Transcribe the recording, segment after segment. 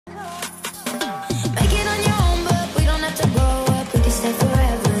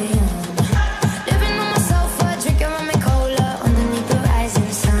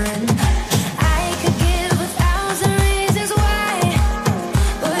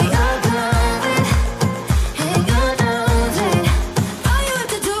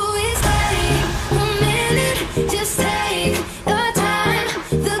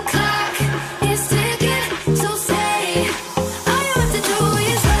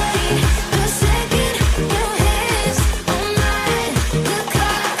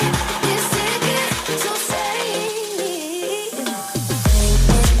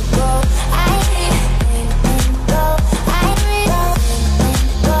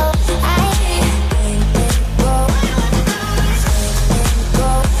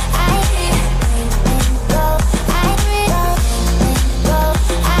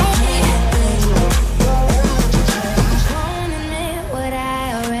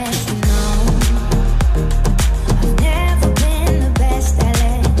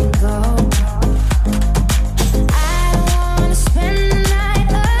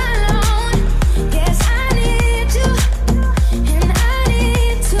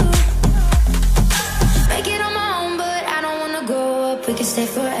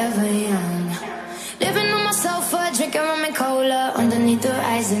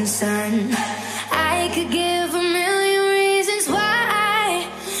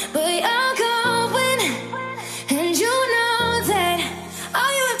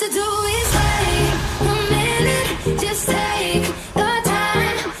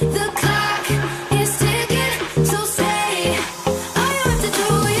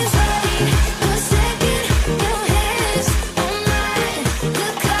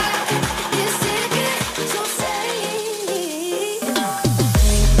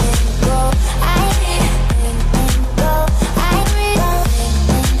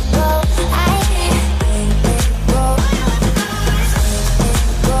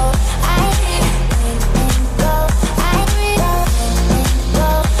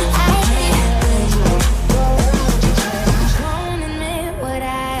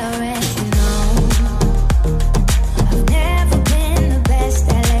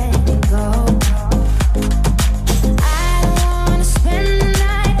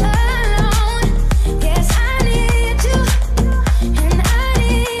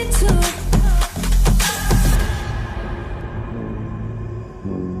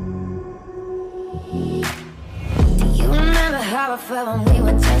how I felt when we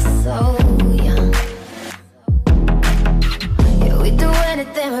were just so young. Yeah, we do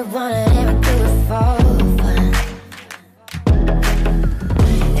anything we wanted and we do it for fun.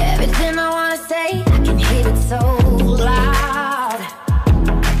 Everything I wanna say, I can hear it so loud.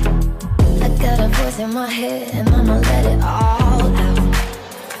 I got a voice in my head and I'ma let it all out.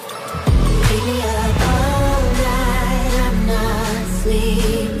 Keep me up all night, I'm not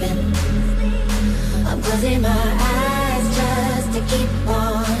sleeping. I'm closing my eyes just to keep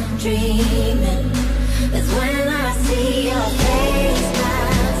on dreaming. That's when I see your face, my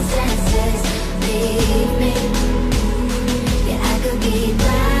senses leave me. Yeah, I could be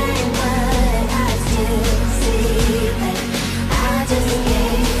blind, but I still see that I just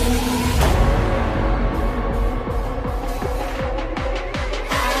can't.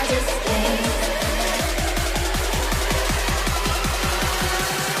 I just can't.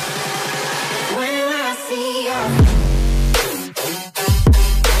 When I see your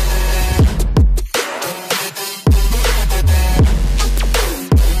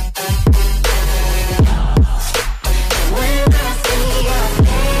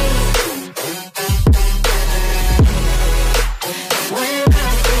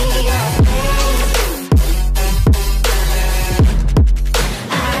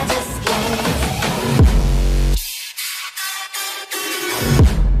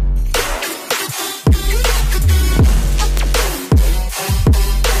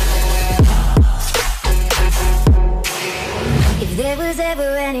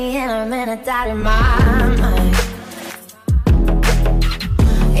out of my mind.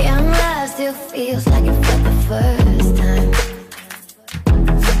 Young love still feels like it felt the first time.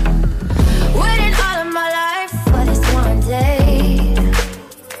 Waiting all of my life for this one day.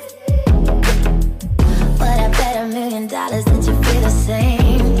 But I bet $1 million that you feel the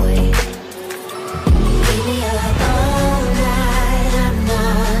same way. Keep me up all night, I'm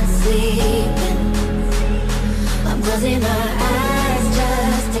not sleeping. I'm closing my eyes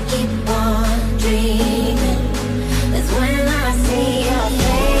just to keep on dreaming. That's when I see your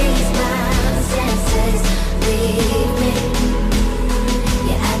face, my senses leave me.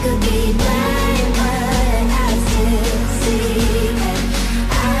 Yeah, I could be blind, but I still see that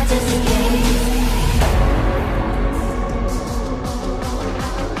I just can't.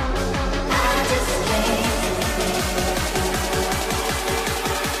 I just can't.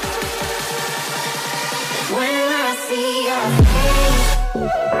 When I see your face,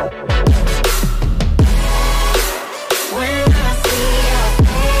 when I see your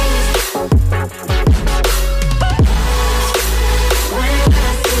face, when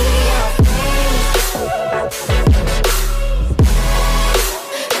I see your face,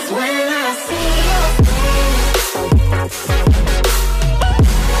 it's when I see your face,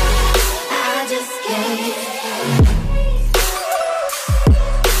 I just can't.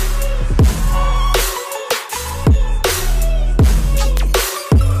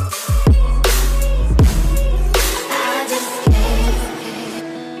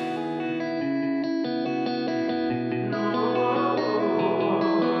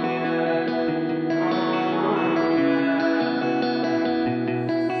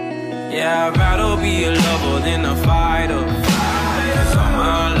 Yeah, I'd rather be a lover than a fighter. Cause all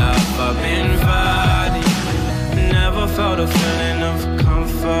my life I've been fighting. Never felt a feeling of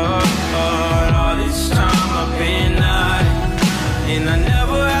comfort. All this time I've been hiding. And I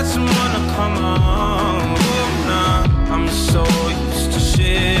never had someone to come home. Nah, I'm so used to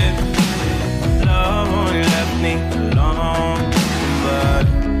shit. Love only left me alone. But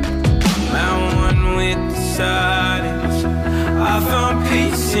I'm at one with the silence. I found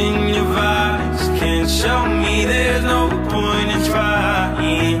peace in your vibes. Can't show me there's no point in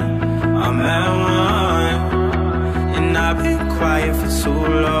trying. I'm at one, and I've been quiet for so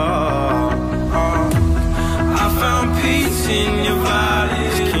long. I found peace in your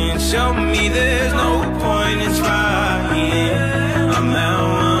vibes. Can't show me there's no point in trying. I'm at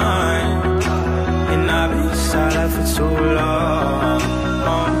one, and I've been silent for so long.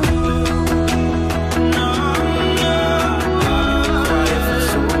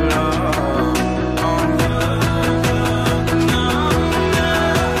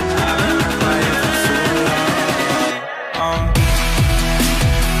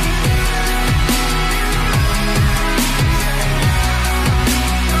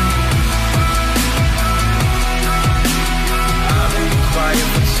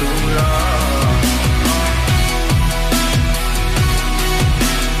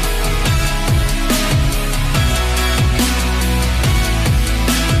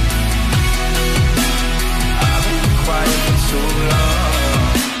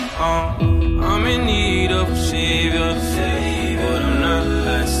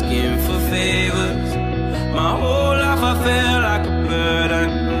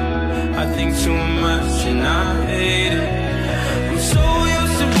 too much and I hate it. I'm so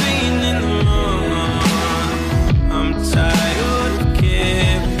used to being in the wrong. I'm tired of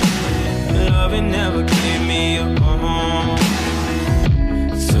giving. Loving never gave me a home.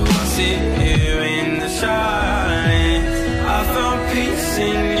 So I sit here in the silence. I found peace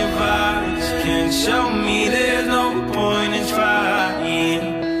in your vibes. Can't show me there's no point in trying.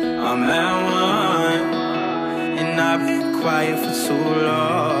 I'm at one, and I've been quiet for too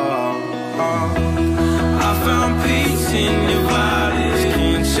long. I found peace in your vibes.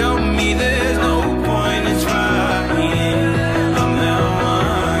 Can't show me there's no point in trying. I'm at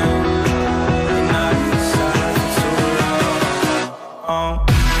one, and I've been silent for too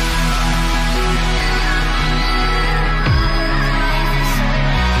long.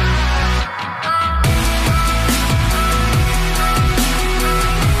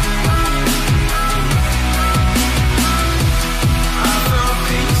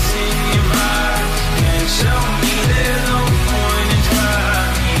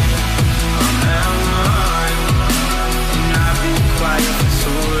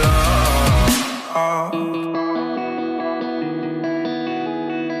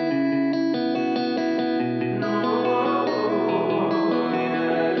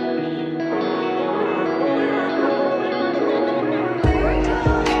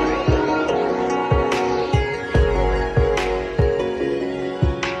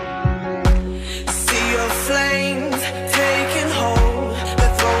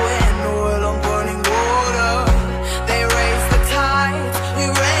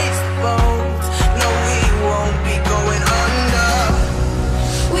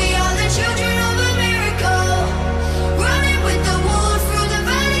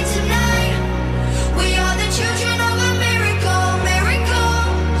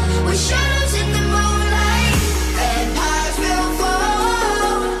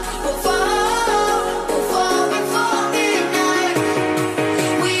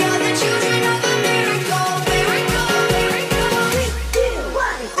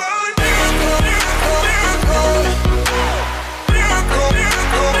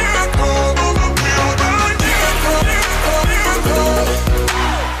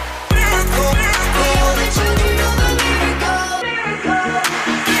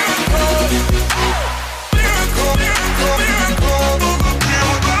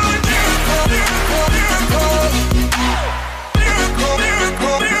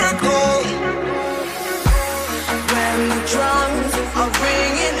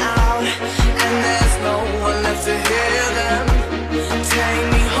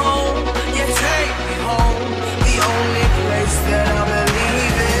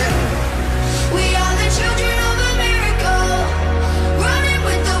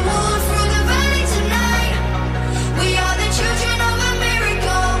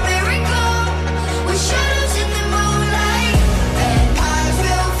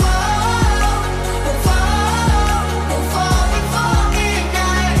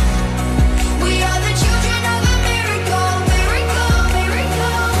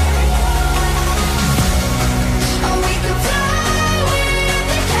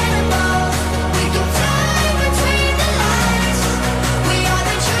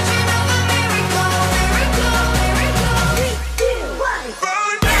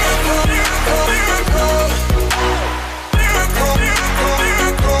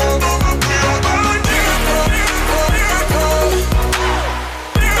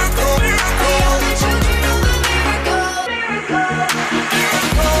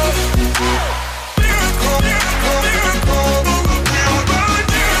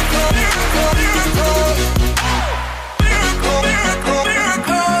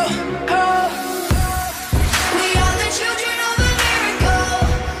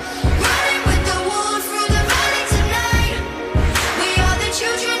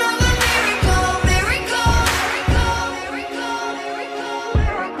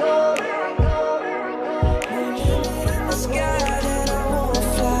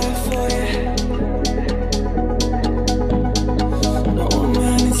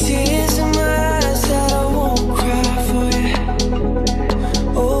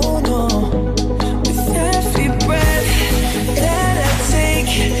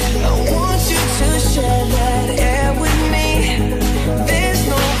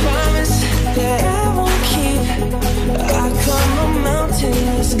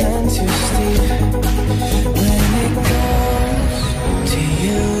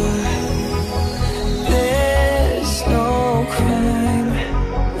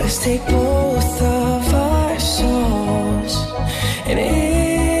 take both of our souls and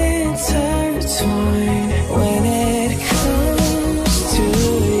intertwine. When it comes to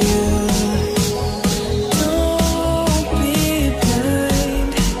you,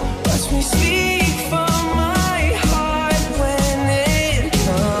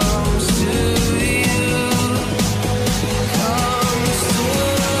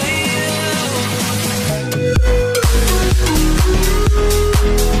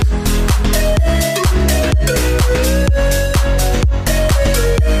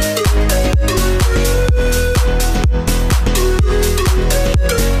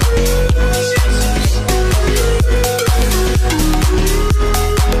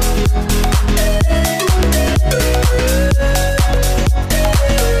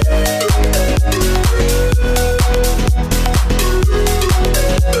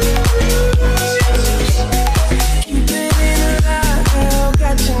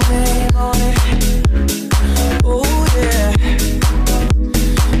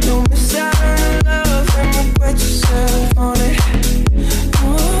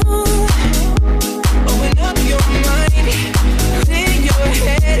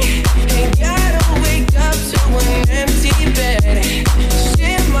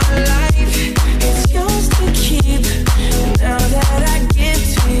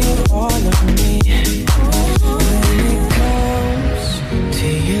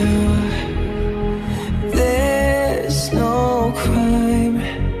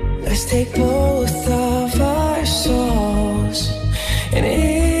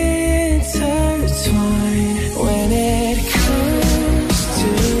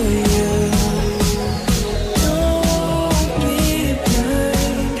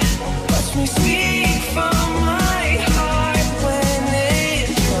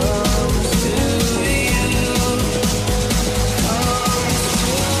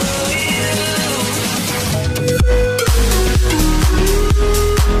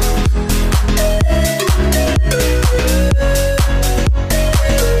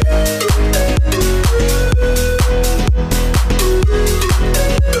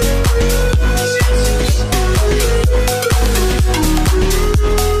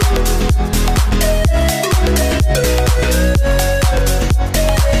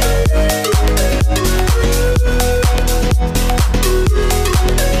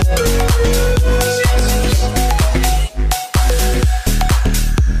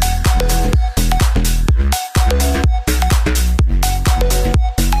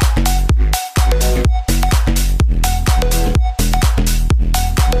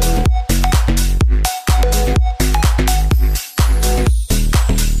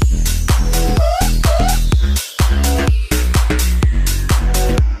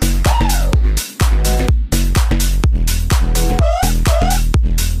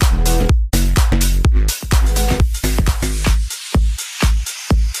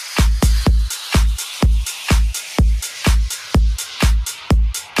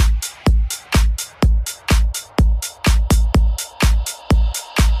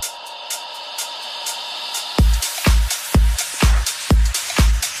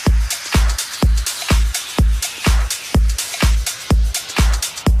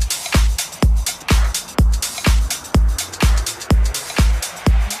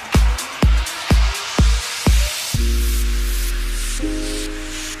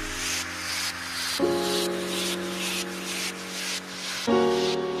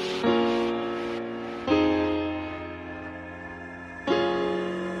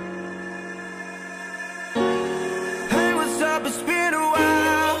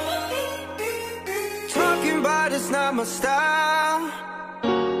 my style.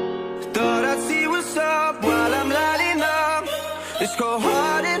 Thought I'd see what's up while I'm lighting up. It's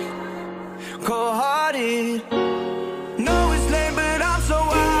cold-hearted, cold-hearted. Know it's lame, but I'm so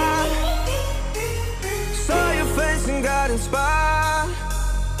wild. Saw your face and got inspired.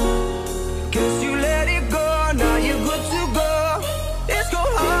 Guess you let it go, now you're good to go. It's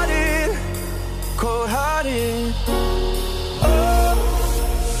cold-hearted, cold-hearted. Oh,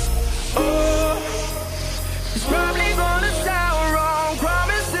 oh. It's probably gonna sound wrong,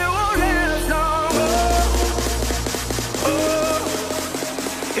 promise it won't last long. Oh, oh.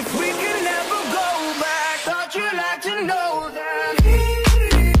 If we can never go back, thought you'd like to know that.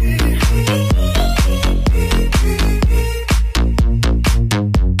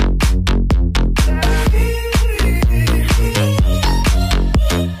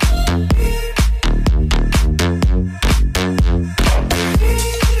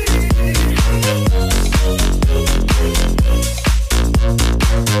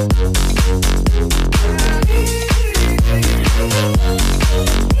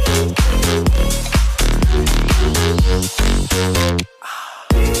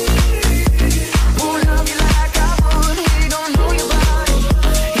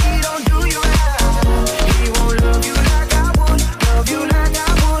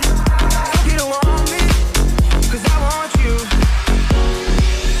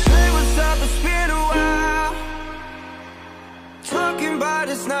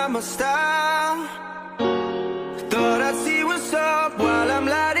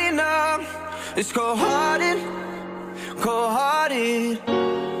 It's cold-hearted, cold-hearted.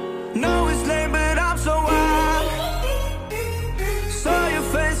 Know it's lame, but I'm so wild. Saw your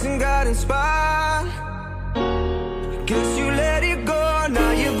face and got inspired. Guess you let it go,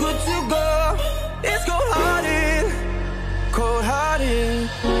 now you're good to go. It's cold-hearted, cold-hearted.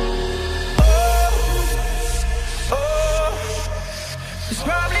 Oh, oh. It's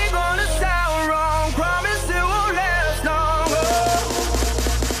probably gonna sound wrong, promise it won't last long. Oh,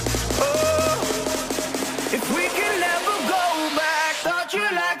 oh. If we can never go back, thought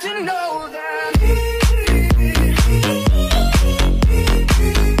you'd like to know that.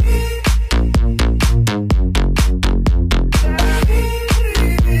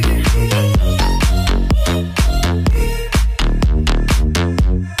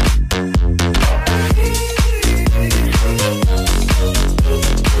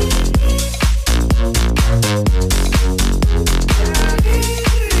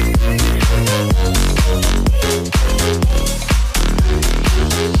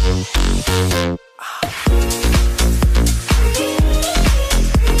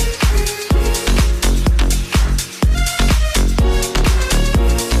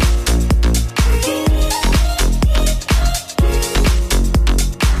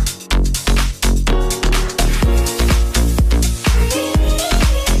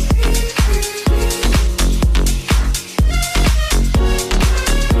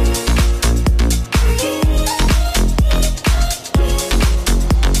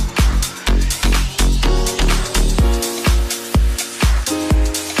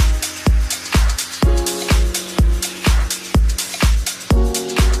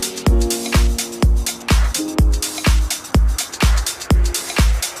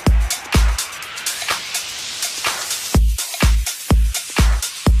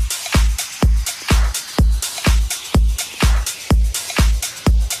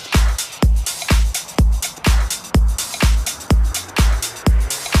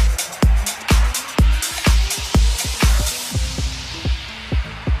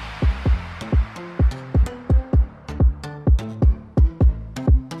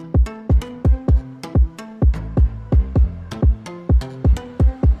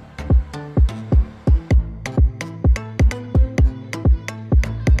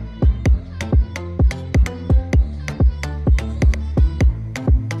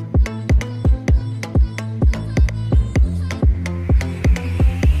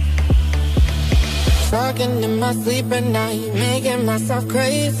 Talking in my sleep at night, making myself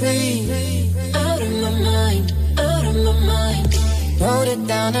crazy. Out of my mind, out of my mind. Wrote it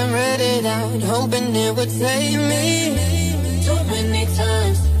down and read it out, hoping it would save me. Too many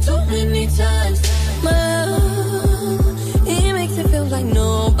times, too many times. My love, it makes it feel like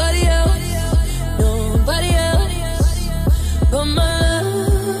nobody else, nobody else. But my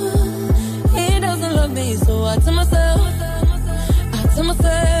love, it doesn't love me, so I tell myself,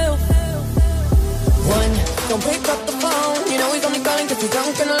 one, don't pick up the phone, you know he's only calling cause he's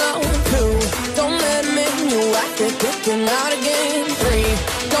drunk and alone. Two, don't let him in, you act it, kicking out again. Three,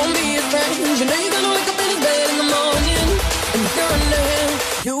 don't be his friend, you know you're gonna wake up in his bed in the morning. And if you're under him,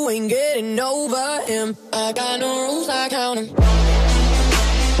 you ain't getting over him. I got got no rules, I count 'em.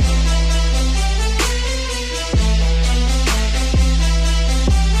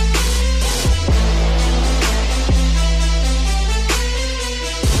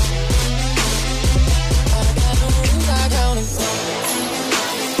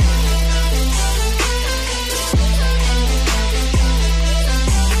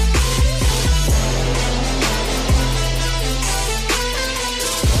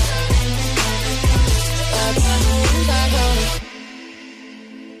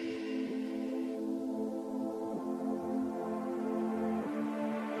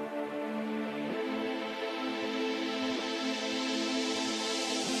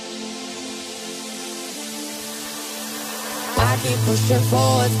 I keep pushing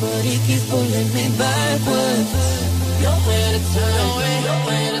forwards, but he keeps pulling me backwards. Nowhere to turn,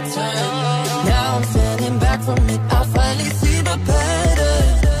 nowhere to turn. Now I'm standing back from it, I finally see the pattern.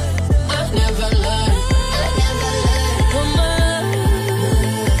 I never learned, come on.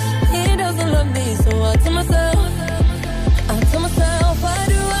 He doesn't love me, so I tell myself, I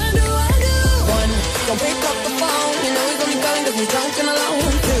do. One, don't pick up the phone, you know he's only calling cause he's drunk and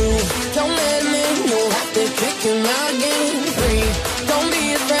alone. Two, don't let him in, you'll have to kick him out again. Don't be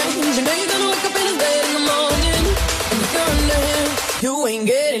his friend, you know you're gonna wake up in his bed in the morning. And if you're under him, you ain't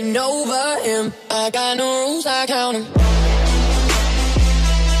getting over him. I got no rules, I count 'em.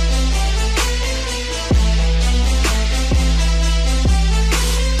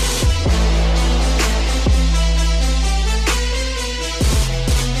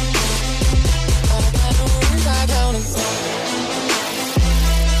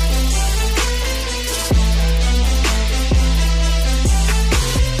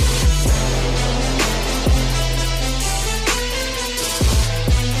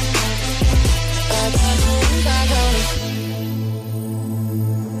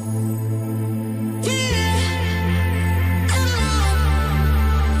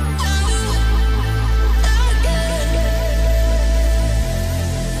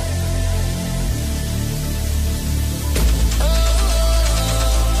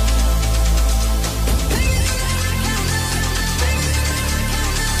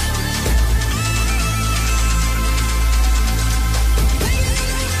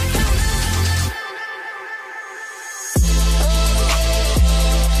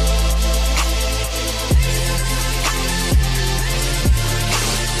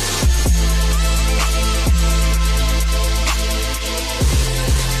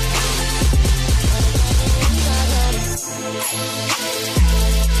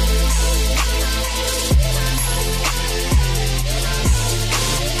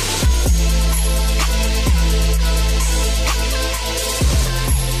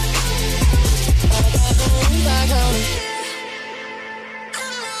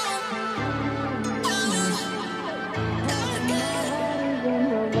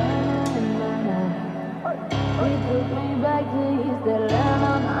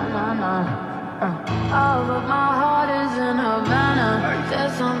 Oh, but my heart is in Havana.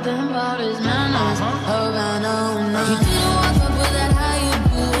 There's something about his manners. Havana, no. He didn't walk up with that, how you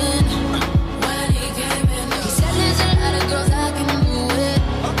doing? When he came in, he said there's a lot of girls I can do it,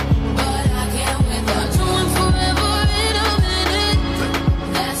 but I can't wait. I'll do him forever in a minute.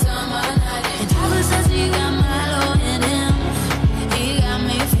 That's on my night. And Tyler says he got Milo in him. He got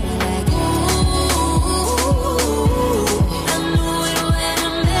me feeling like, ooh. I knew it when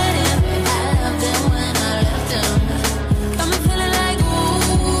I met him. I loved him when I left him. Got me feeling like, ooh.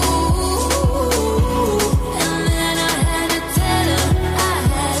 And then I had to tell him I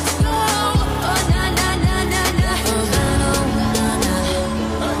had to go. Oh, na na na na na. Havana, na na.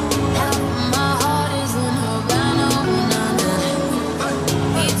 Half of my heart is in Havana, na na.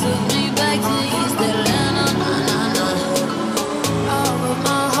 He took me back to East Atlanta, na na na. Oh, but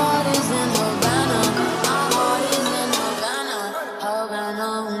my heart is in Havana. My heart is in Havana, Havana,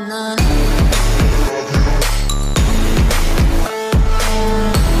 na na.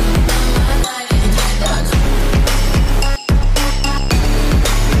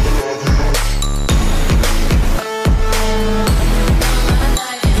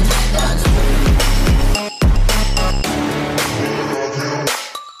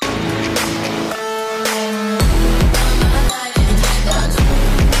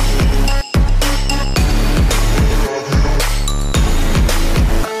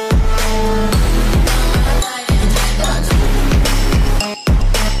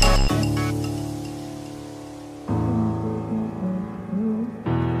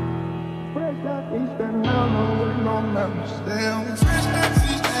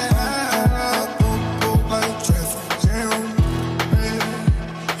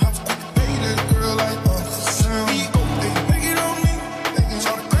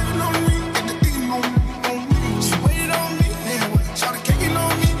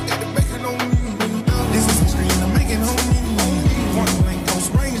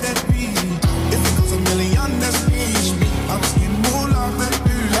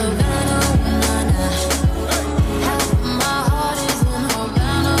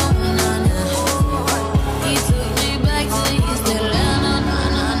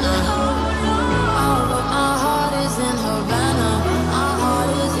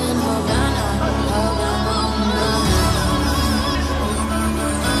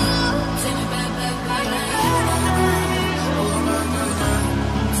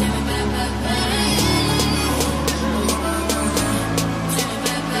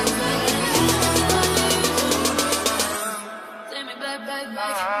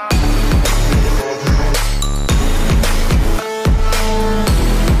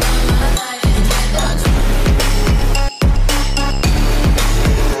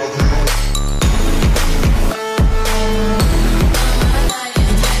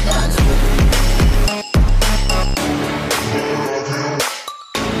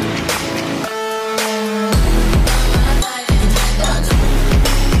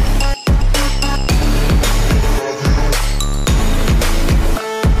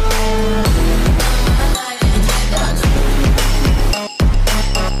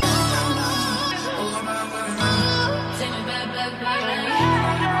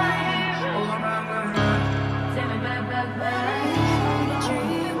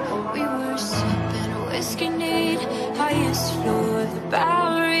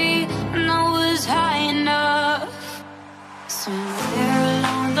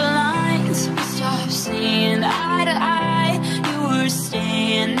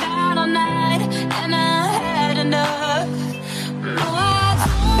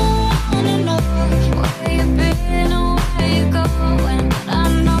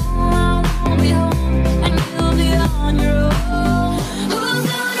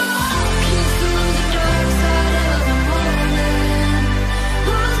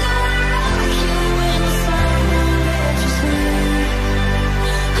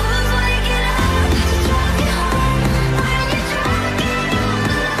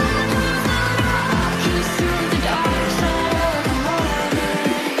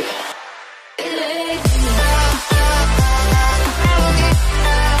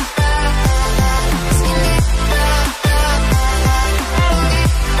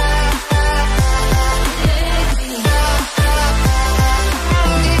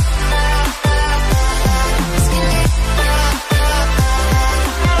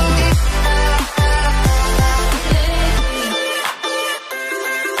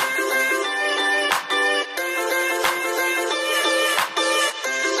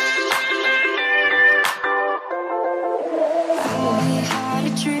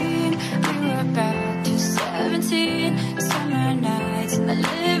 a dream. We were about to 17. Summer nights and the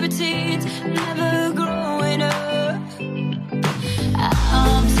libertines, never growing up.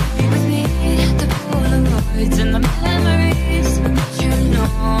 I'm taking with me the Polaroids and the memories. You know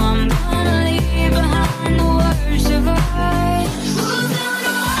I'm gonna leave behind the worst of us. Who's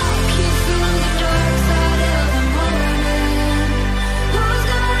gonna walk you through the dark side of the morning? Who's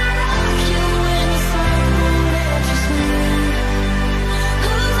gonna rock you when the sun won't let you sleep?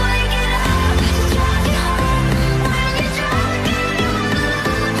 Who's waking up to drive you home when you're drunk and you're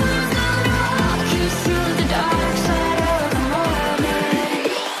alone? Who's gonna walk you through the dark side of the morning?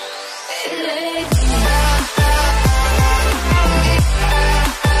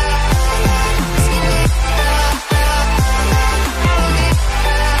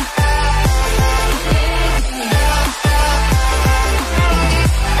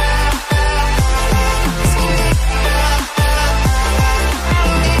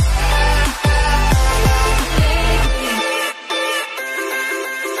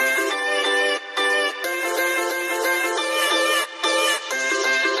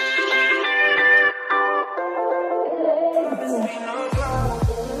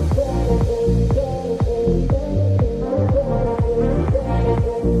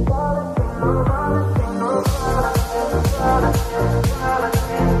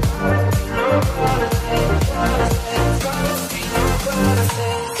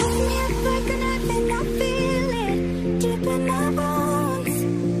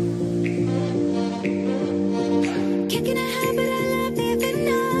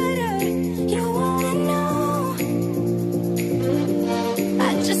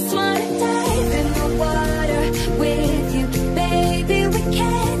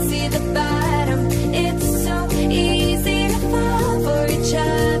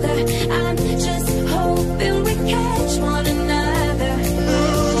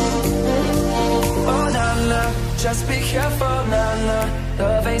 Just be careful, nah.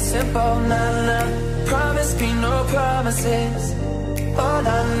 Love ain't simple, nah. Promise me no promises. Oh,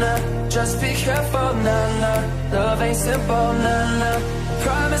 nah. Just be careful, nah. Love ain't simple, nah.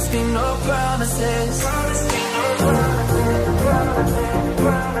 Promise me no promises. Promise me no promises.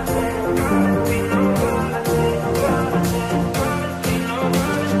 Promise me no promises. Promise me no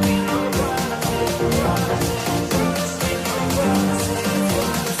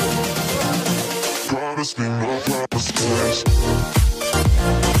promises. Promise me no promises.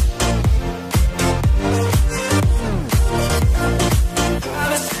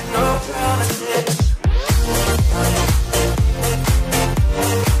 Promise me no promises.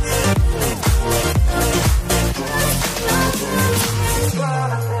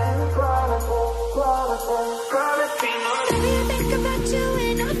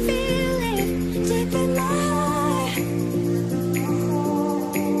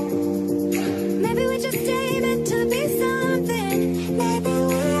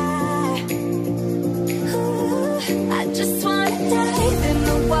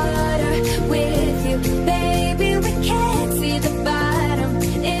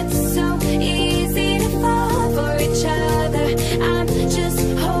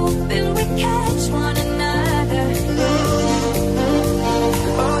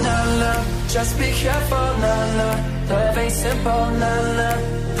 Just be careful, nah. Love ain't simple, nah.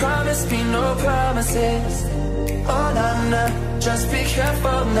 Promise me no promises. Oh, nah. Just be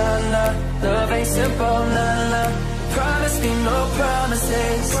careful, nah. Love ain't simple, nah. Promise me no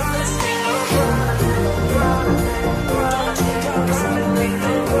promises. Promise me no promises. Promise me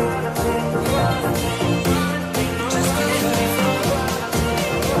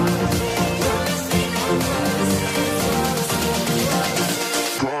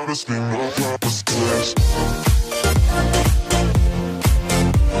no promise me no promises.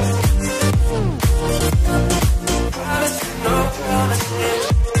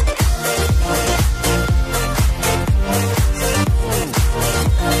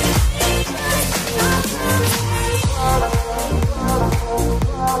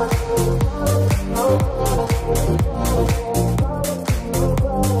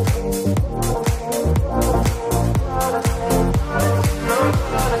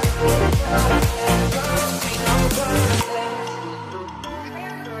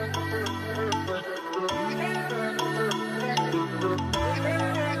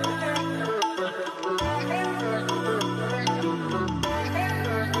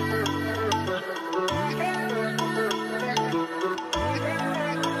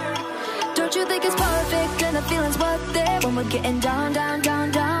 feeling's worth it when we're getting down, down,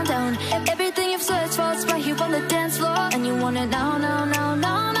 down, down, down. Everything you've searched for is right here on the dance floor, and you want it now, now, now,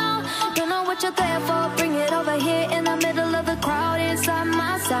 now, now. Don't know what you're there for, bring it over here in the middle of the crowd inside my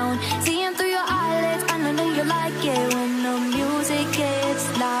sound. Seeing through your eyelids, and I know you like it when the music gets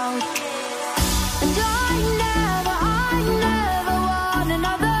loud. And I never want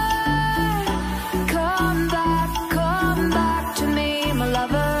another. Come back to me, my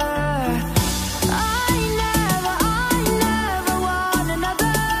lover. I never want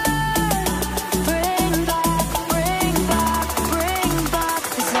another. Bring back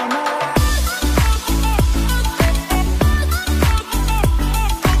the summer.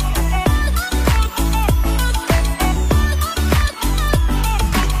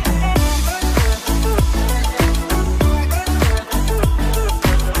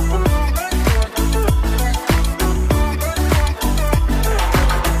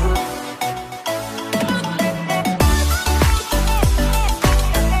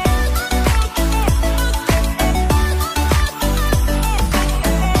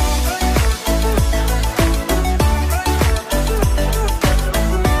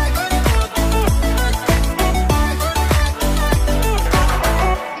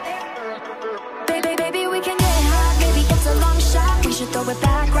 Throw it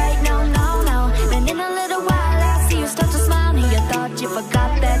back right now. Then in a little while I see you start to smile, and you thought you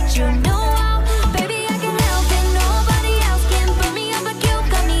forgot that you knew